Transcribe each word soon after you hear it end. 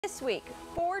This week,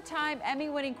 four-time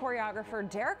Emmy-winning choreographer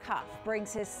Hough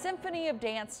brings his Symphony of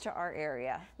Dance to our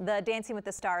area. The Dancing with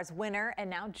the Stars winner and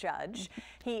now judge.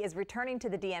 He is returning to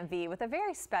the DMV with a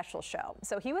very special show.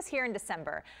 So he was here in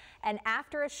December, and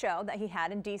after a show that he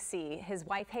had in D.C., his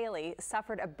wife Haley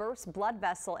suffered a burst blood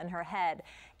vessel in her head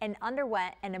and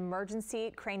underwent an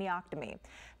emergency craniotomy.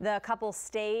 The couple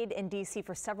stayed in D.C.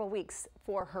 for several weeks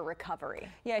for her recovery.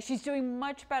 Yeah, she's doing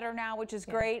much better now, which is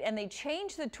great, and they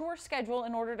changed the tour schedule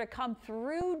in order to come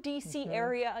through D.C.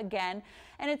 area again,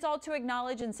 and it's all to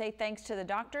acknowledge and say thanks to the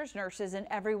doctors, nurses, and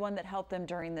everyone that helped them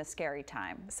during this scary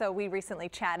time. So we recently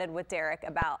chatted with Derek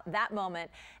about that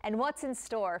moment and what's in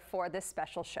store for this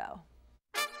special show.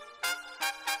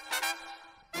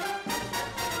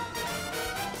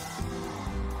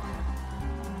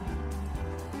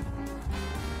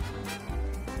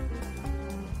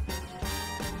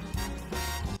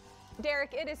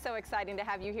 Derek, it is so exciting to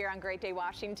have you here on Great Day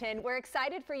Washington. We're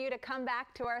excited for you to come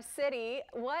back to our city.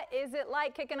 What is it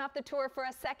like kicking off the tour for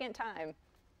a second time?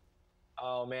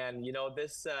 Oh man, you know,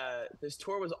 this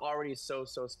tour was already so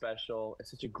special. It's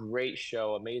such a great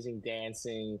show, amazing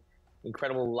dancing,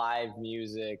 incredible live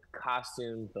music,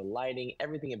 costumes, the lighting,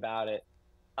 everything about it.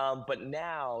 But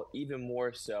now even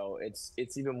more so,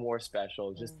 it's even more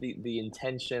special. Just the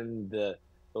intention, the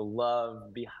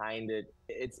love behind it.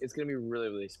 It's going to be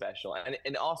really special,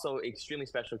 and also extremely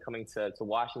special coming to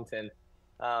Washington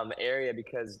area,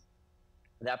 because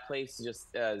that place just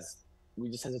has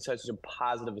such a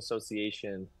positive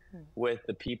association with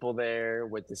the people there,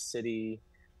 with the city,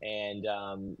 and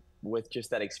with just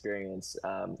that experience.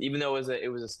 Even though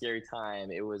it was a scary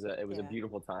time, it was a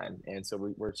beautiful time, and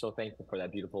so we're so thankful for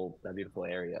that beautiful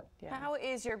area. Yeah. How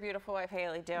is your beautiful wife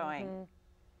Haley doing?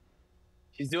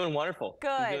 She's doing wonderful. Good.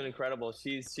 She's doing incredible.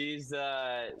 She's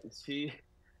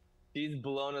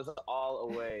blown us all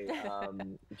away.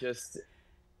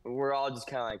 We're all just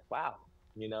kind of like, wow,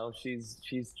 you know, she's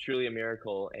truly a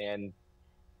miracle. And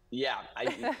yeah, I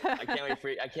can't wait for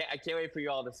I can't wait for you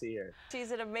all to see her.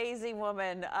 She's an amazing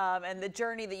woman, and the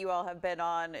journey that you all have been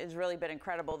on has really been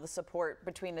incredible. The support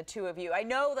between the two of you. I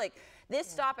know, like, this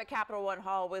stop at Capital One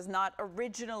Hall was not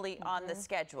originally on the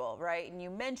schedule, right? And you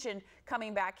mentioned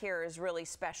coming back here is really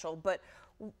special, but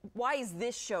why is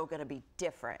this show going to be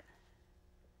different?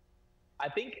 I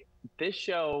think this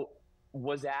show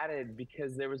was added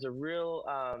because there was a real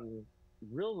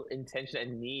intention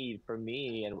and need for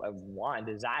me, and a want and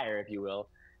desire, if you will,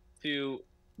 to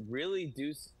really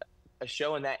do a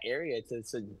show in that area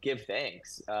to give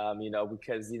thanks. You know,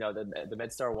 because, you know, the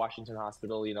MedStar Washington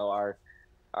Hospital, you know,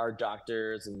 our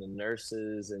doctors and the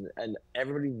nurses and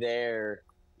everybody there,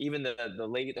 even the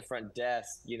lady at the front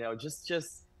desk, you know, just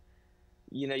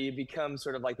you know, you become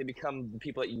sort of like, they become the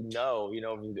people that you know,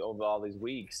 over all these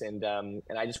weeks, and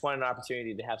I just wanted an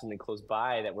opportunity to have something close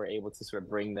by that we're able to sort of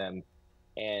bring them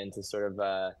and to sort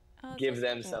of give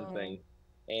them something,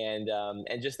 and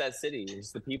just that city,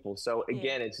 just the people. So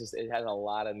again, it has a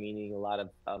lot of meaning, a lot of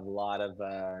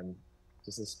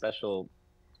just a special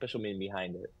meaning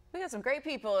behind it. We got some great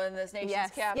people in this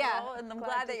nation's capital, and I'm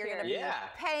glad that you're going to be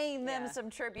paying them some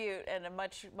tribute and a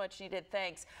much needed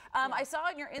thanks. I saw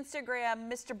on your Instagram,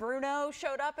 Mr. Bruno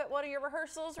showed up at one of your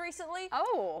rehearsals recently.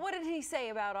 Oh, what did he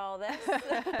say about all this?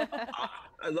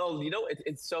 You know,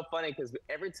 it's so funny because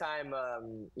every time,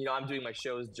 you know, I'm doing my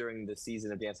shows during the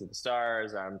season of Dance with the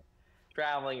Stars, I'm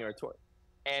traveling or tour,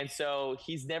 and so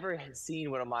he's never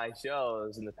seen one of my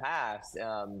shows in the past,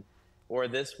 or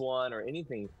this one or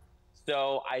anything.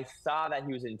 So I saw that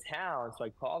he was in town, so I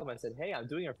called him. I said, hey, I'm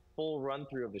doing a full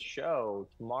run-through of the show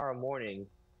tomorrow morning.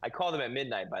 I called him at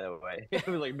midnight, by the way. It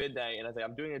was like midnight, and I said,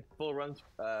 I'm doing a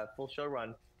full show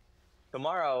run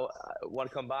tomorrow. Want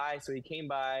to come by? So he came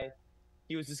by.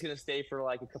 He was just going to stay for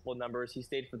like a couple of numbers. He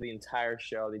stayed for the entire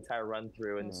show, the entire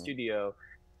run-through in the studio.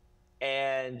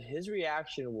 And his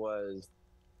reaction was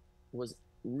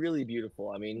really beautiful.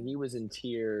 I mean, he was in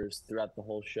tears throughout the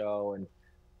whole show, and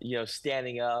you know,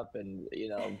 standing up and, you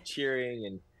know,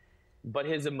 cheering, but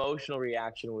his emotional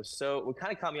reaction was it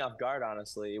kind of caught me off guard,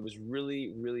 honestly. It was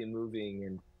really moving,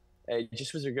 and it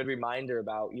just was a good reminder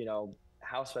about, you know,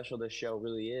 how special this show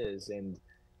really is. And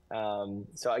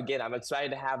so again, I'm excited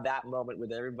to have that moment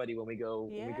with everybody when we go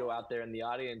out there in the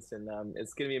audience, and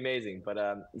it's gonna be amazing. But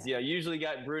you know, usually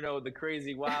got Bruno, the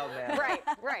crazy wild man.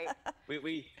 Right.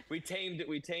 We tamed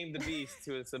the beast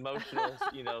to its emotional,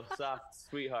 you know, soft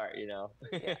sweetheart, you know.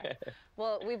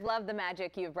 Well, we've loved the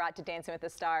magic you've brought to Dancing with the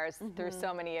Stars through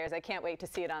so many years. I can't wait to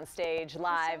see it on stage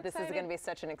live. This is going to be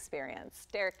such an experience.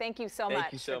 Derek, thank you so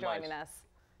much for joining us.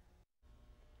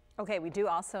 Okay, we do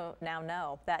also now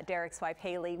know that Derek's wife,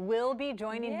 Haley, will be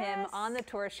joining him on the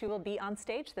tour. She will be on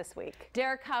stage this week.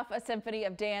 Derek Hough, A Symphony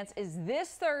of Dance, is this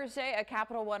Thursday at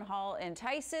Capital One Hall in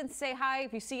Tyson. Say hi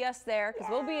if you see us there, because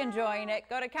we'll be enjoying it.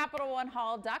 Go to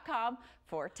CapitalOneHall.com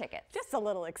for tickets. Just a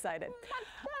little excited.